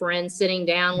maybe a friend sitting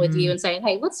down with you and saying,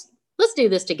 hey, let's do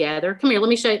this together. Come here, let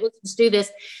me show you, let's do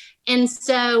this. And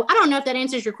so I don't know if that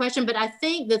answers your question, but I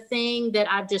think the thing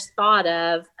that I've just thought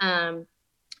of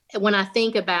when I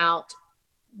think about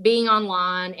being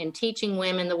online and teaching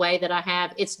women the way that I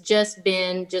have, it's just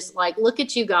been just like, look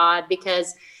at you, God,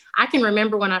 because I can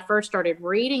remember when I first started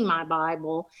reading my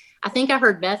Bible, I think I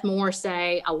heard Beth Moore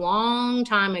say a long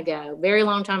time ago, very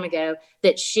long time ago,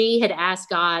 that she had asked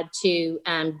God to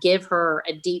give her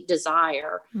a deep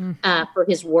desire for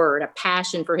his word, a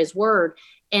passion for his word.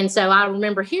 And so I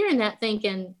remember hearing that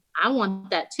thinking, I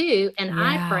want that too. And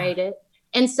I prayed it.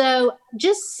 And so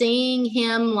just seeing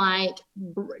him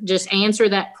just answer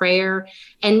that prayer,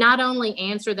 and not only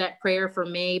answer that prayer for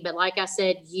me, but like I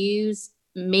said, use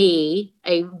me,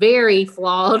 a very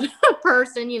flawed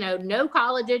person, no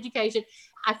college education.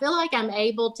 I feel like I'm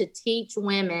able to teach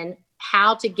women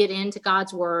how to get into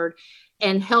God's word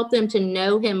and help them to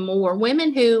know him more.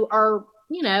 Women who are,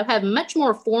 have much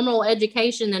more formal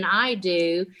education than I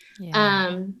do.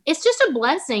 It's just a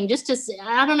blessing just to,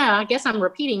 I don't know, I guess I'm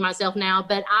repeating myself now,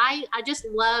 but I just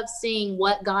love seeing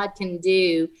what God can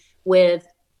do with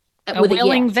a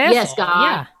willing vessel. Yes,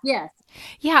 God. Yes.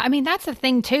 Yeah, I mean, that's the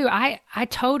thing too. I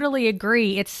totally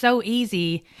agree. It's so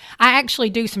easy. I actually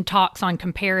do some talks on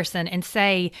comparison and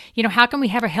say, how can we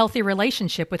have a healthy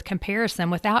relationship with comparison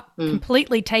without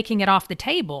completely taking it off the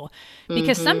table?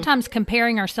 Because sometimes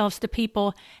comparing ourselves to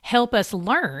people help us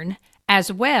learn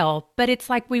as well. But it's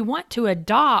like we want to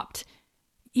adopt,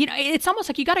 it's almost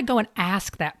like you got to go and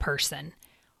ask that person,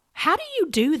 how do you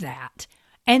do that?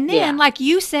 And then, like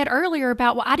you said earlier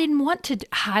about, I didn't want to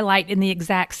highlight in the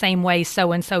exact same way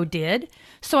so-and-so did.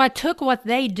 So I took what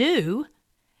they do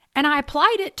and I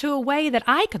applied it to a way that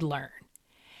I could learn.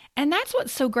 And that's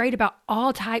what's so great about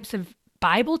all types of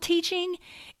Bible teaching,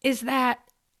 is that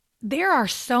there are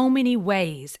so many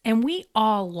ways and we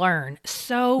all learn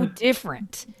so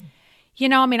different.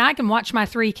 I can watch my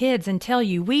 3 kids and tell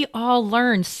you, we all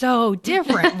learn so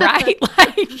different, right?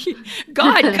 Like,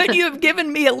 God, could you have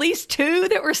given me at least 2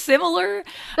 that were similar?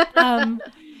 And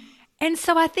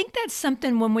so I think that's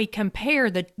something when we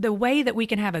compare, the way that we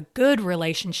can have a good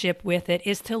relationship with it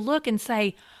is to look and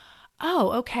say,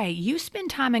 oh, okay, you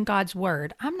spend time in God's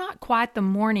word. I'm not quite the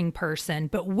morning person,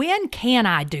 but when can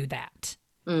I do that?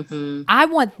 I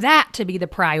want that to be the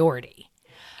priority.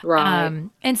 Right.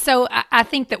 And so I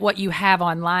think that what you have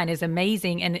online is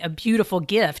amazing and a beautiful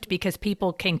gift, because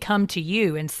people can come to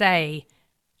you and say,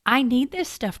 I need this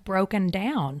stuff broken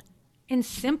down in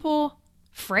simple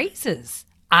phrases.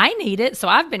 I need it. So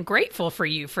I've been grateful for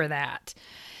you for that.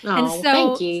 Oh, and so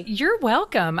thank you. You're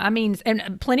welcome. I mean,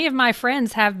 and plenty of my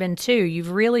friends have been too.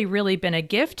 You've really, really been a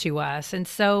gift to us. And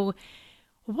so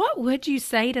what would you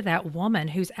say to that woman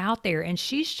who's out there and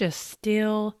she's just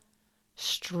still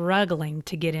struggling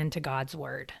to get into God's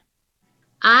word?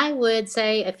 I would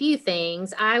say a few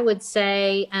things. I would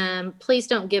say, please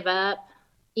don't give up.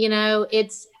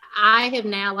 I have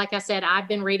now, like I said, I've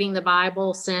been reading the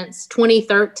Bible since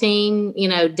 2013,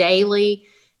 daily,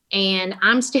 and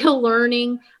I'm still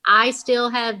learning. I still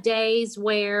have days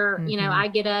where, I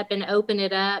get up and open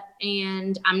it up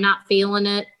and I'm not feeling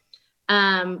it.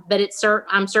 But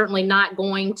I'm certainly not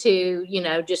going to,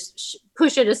 just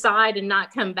push it aside and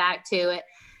not come back to it.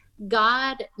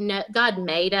 God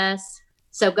made us,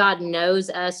 so God knows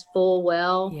us full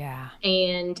well. Yeah.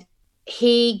 And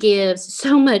he gives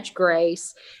so much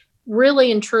grace.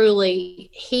 Really and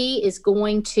truly, he is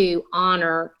going to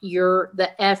honor the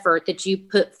effort that you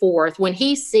put forth when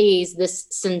he sees this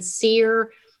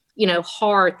sincere,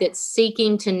 heart that's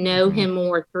seeking to know him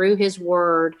more through his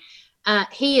word.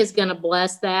 He is going to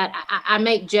bless that. I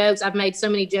make jokes. I've made so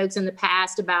many jokes in the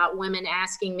past about women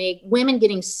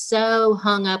getting so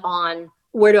hung up on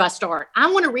where do I start?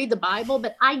 I want to read the Bible,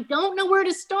 but I don't know where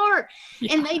to start.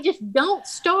 Yeah. And they just don't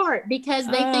start because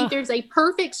they think there's a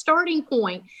perfect starting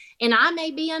point. And I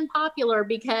may be unpopular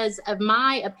because of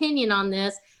my opinion on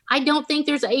this. I don't think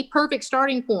there's a perfect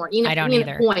starting point. I don't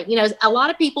either. A lot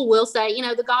of people will say,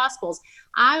 the Gospels.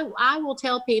 I will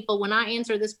tell people when I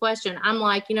answer this question, I'm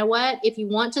like, you know what? If you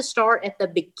want to start at the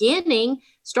beginning,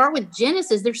 start with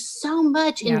Genesis. There's so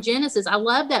much in Genesis. I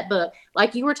love that book.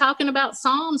 Like you were talking about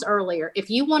Psalms earlier. If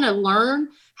you want to learn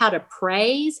how to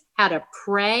praise, how to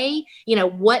pray,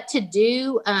 what to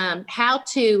do, how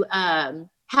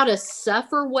to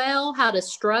suffer well, how to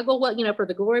struggle well, for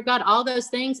the glory of God, all those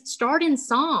things, start in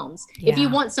Psalms. Yeah. If you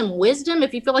want some wisdom,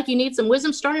 if you feel like you need some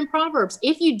wisdom, start in Proverbs.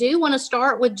 If you do want to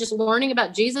start with just learning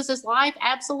about Jesus's life,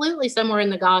 absolutely somewhere in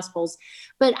the Gospels.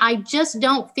 But I just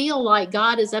don't feel like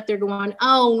God is up there going,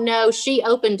 oh no, she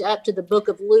opened up to the book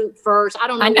of Luke first. I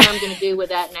don't know what I'm going to do with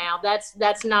that now.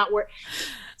 That's not where.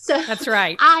 So that's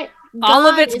right. All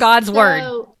of it's God's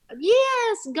word.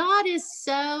 Yes, God is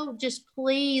so just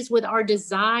pleased with our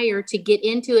desire to get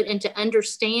into it and to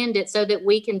understand it so that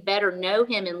we can better know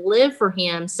him and live for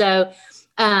him. So,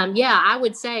 I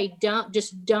would say don't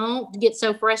get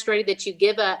so frustrated that you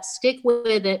give up. Stick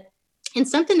with it. And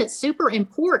something that's super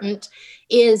important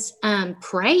is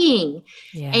praying.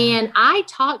 Yeah. And I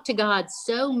talk to God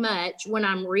so much when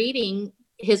I'm reading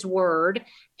his word.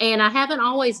 And I haven't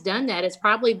always done that. It's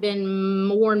probably been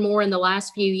more and more in the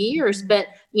last few years. But,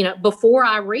 before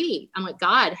I read, I'm like,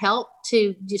 God, help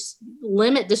to just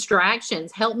limit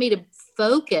distractions. Help me to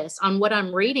focus on what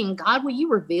I'm reading. God, will you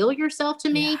reveal yourself to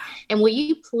me? Yeah. And will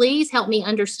you please help me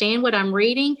understand what I'm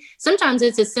reading? Sometimes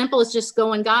it's as simple as just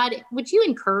going, God, would you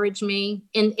encourage me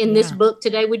in this book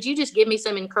today? Would you just give me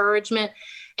some encouragement?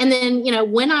 And then,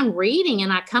 when I'm reading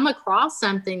and I come across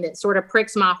something that sort of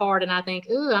pricks my heart and I think,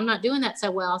 ooh, I'm not doing that so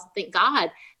well. I think,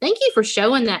 God, thank you for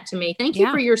showing that to me. Thank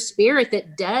you for your spirit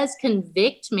that does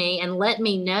convict me and let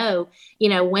me know,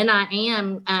 when I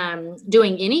am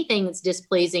doing anything that's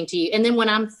displeasing to you. And then when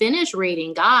I'm finished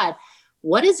reading, God,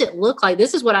 what does it look like?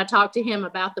 This is what I talk to him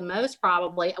about the most,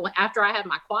 probably after I have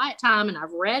my quiet time and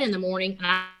I've read in the morning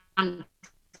and I'm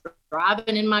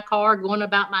driving in my car, going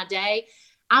about my day.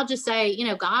 I'll just say,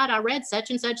 God, I read such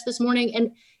and such this morning.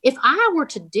 And if I were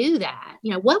to do that,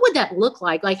 what would that look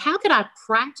like? Like, how could I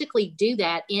practically do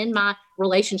that in my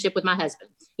relationship with my husband?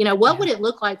 What would it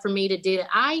look like for me to do that?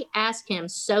 I ask him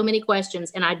so many questions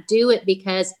and I do it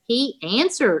because he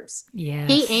answers.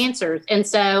 Yes. He answers. And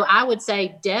so I would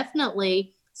say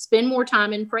definitely spend more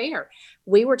time in prayer.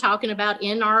 We were talking about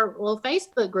in our little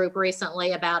Facebook group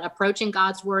recently about approaching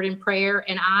God's word in prayer.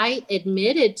 And I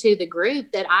admitted to the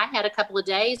group that I had a couple of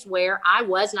days where I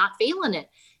was not feeling it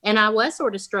and I was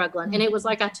sort of struggling. Mm-hmm. And it was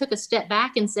like I took a step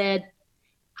back and said,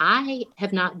 I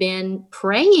have not been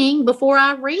praying before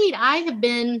I read. I have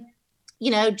been,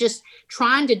 just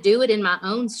trying to do it in my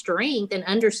own strength and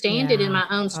understand it in my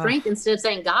own strength instead of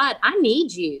saying, God, I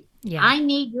need you. Yeah. I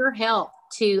need your help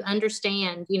to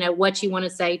understand, what you want to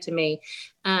say to me.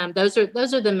 Those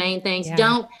are the main things. Yeah.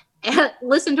 Don't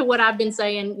listen to what I've been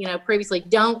saying, previously.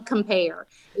 Don't compare,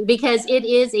 because it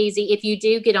is easy if you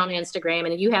do get on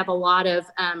Instagram and you have a lot of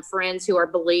friends who are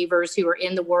believers who are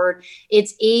in the word.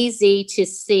 It's easy to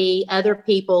see other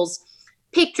people's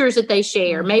pictures that they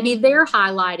share, mm-hmm. maybe their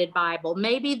highlighted Bible,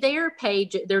 maybe their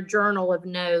page, their journal of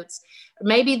notes,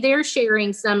 maybe they're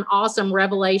sharing some awesome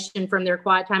revelation from their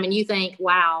quiet time. And you think,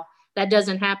 wow, that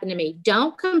doesn't happen to me.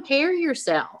 Don't compare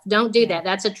yourself. Don't do that.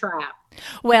 That's a trap.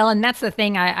 Well, and that's the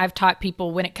thing I've taught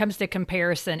people when it comes to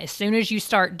comparison. As soon as you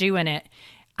start doing it,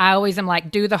 I always am like,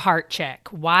 do the heart check.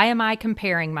 Why am I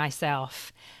comparing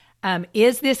myself?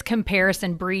 Is this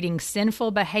comparison breeding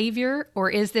sinful behavior,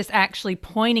 or is this actually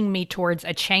pointing me towards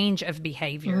a change of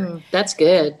behavior? That's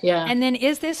good. Yeah. And then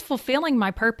is this fulfilling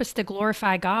my purpose to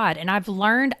glorify God? And I've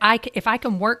learned if I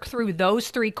can work through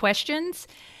those three questions,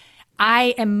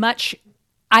 I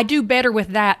do better with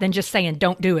that than just saying,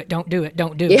 don't do it, don't do it,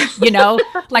 don't do it.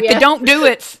 The don't do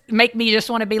it make me just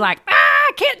want to be like,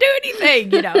 I can't do anything.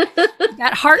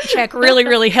 That heart check really,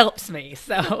 really helps me.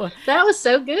 So that was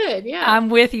so good. Yeah. I'm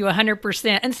with you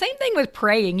 100%. And same thing with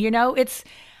praying,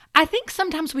 I think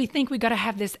sometimes we think we got to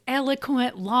have this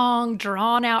eloquent, long,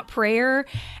 drawn out prayer.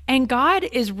 And God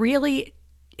is really,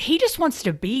 he just wants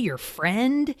to be your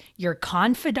friend, your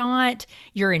confidant,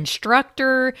 your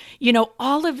instructor,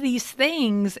 all of these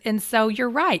things. And so you're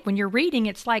right. When you're reading,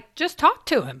 it's like, just talk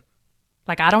to him.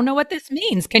 Like, I don't know what this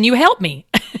means. Can you help me?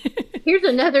 Here's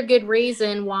another good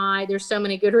reason why there's so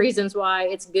many good reasons why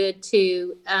it's good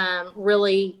to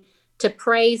really to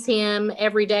praise him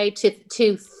every day,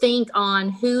 to think on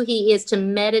who he is, to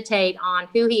meditate on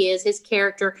who he is, his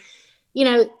character.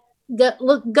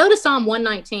 go to Psalm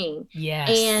 119 Yes.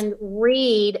 and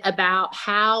read about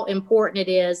how important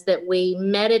it is that we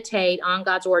meditate on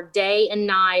God's word day and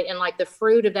night, and like the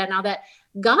fruit of that and all that.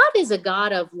 God is a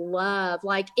God of love.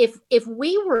 Like if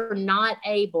we were not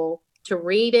able to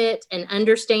read it and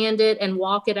understand it and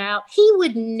walk it out, he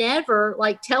would never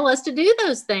like tell us to do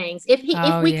those things if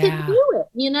we could do it,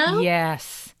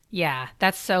 Yes. Yeah,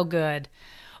 that's so good.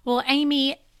 Well,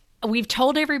 Amy, we've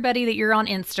told everybody that you're on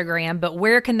Instagram, but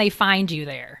where can they find you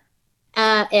there?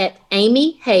 At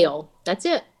Amy Hale. That's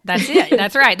it. That's it.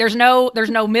 That's right. There's no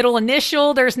middle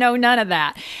initial. There's none of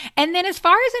that. And then as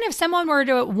far as if someone were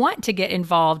to want to get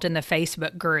involved in the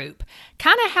Facebook group,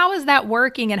 kind of how is that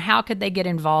working and how could they get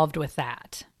involved with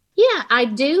that? Yeah, I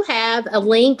do have a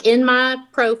link in my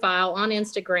profile on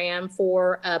Instagram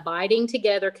for Abiding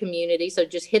Together community. So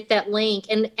just hit that link.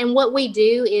 And what we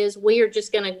do is we are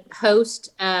just going to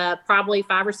host probably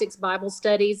 5 or 6 Bible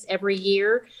studies every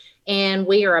year. And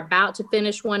we are about to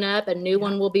finish one up. A new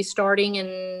one will be starting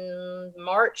in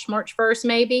March 1st,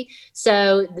 maybe.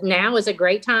 So now is a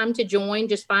great time to join.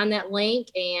 Just find that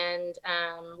link and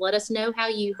let us know how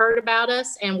you heard about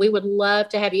us. And we would love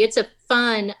to have you. It's a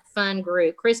fun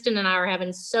group. Kristen and I are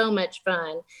having so much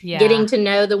fun getting to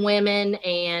know the women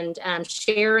and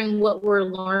sharing what we're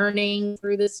learning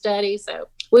through the study. So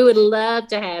we would love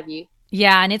to have you.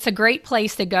 Yeah, and it's a great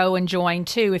place to go and join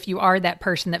too if you are that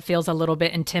person that feels a little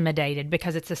bit intimidated,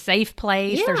 because it's a safe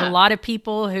place. Yeah. There's a lot of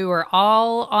people who are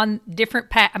all on different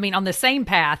on the same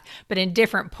path, but in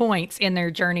different points in their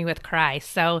journey with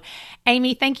Christ. So,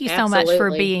 Amy, thank you so much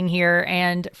for being here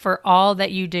and for all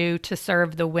that you do to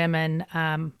serve the women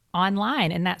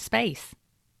online in that space.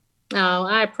 Oh,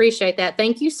 I appreciate that.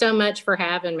 Thank you so much for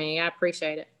having me. I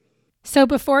appreciate it. So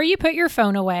before you put your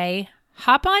phone away,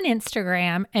 hop on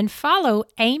Instagram and follow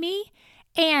Amy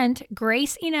and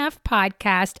Grace Enough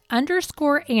Podcast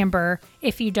 _Amber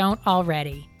if you don't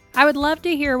already. I would love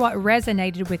to hear what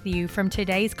resonated with you from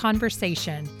today's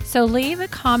conversation. So leave a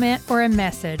comment or a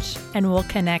message and we'll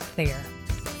connect there.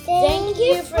 Thank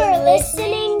you for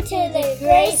listening to the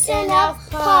Grace Enough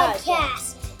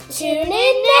Podcast. Tune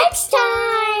in next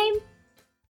time.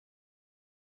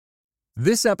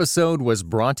 This episode was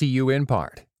brought to you in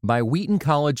part by Wheaton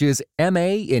College's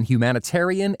MA in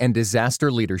Humanitarian and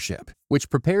Disaster Leadership,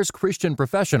 which prepares Christian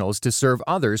professionals to serve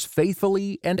others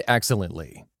faithfully and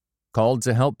excellently. Called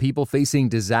to help people facing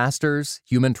disasters,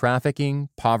 human trafficking,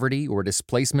 poverty, or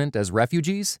displacement as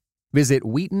refugees? Visit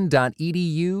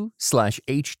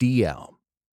wheaton.edu/HDL.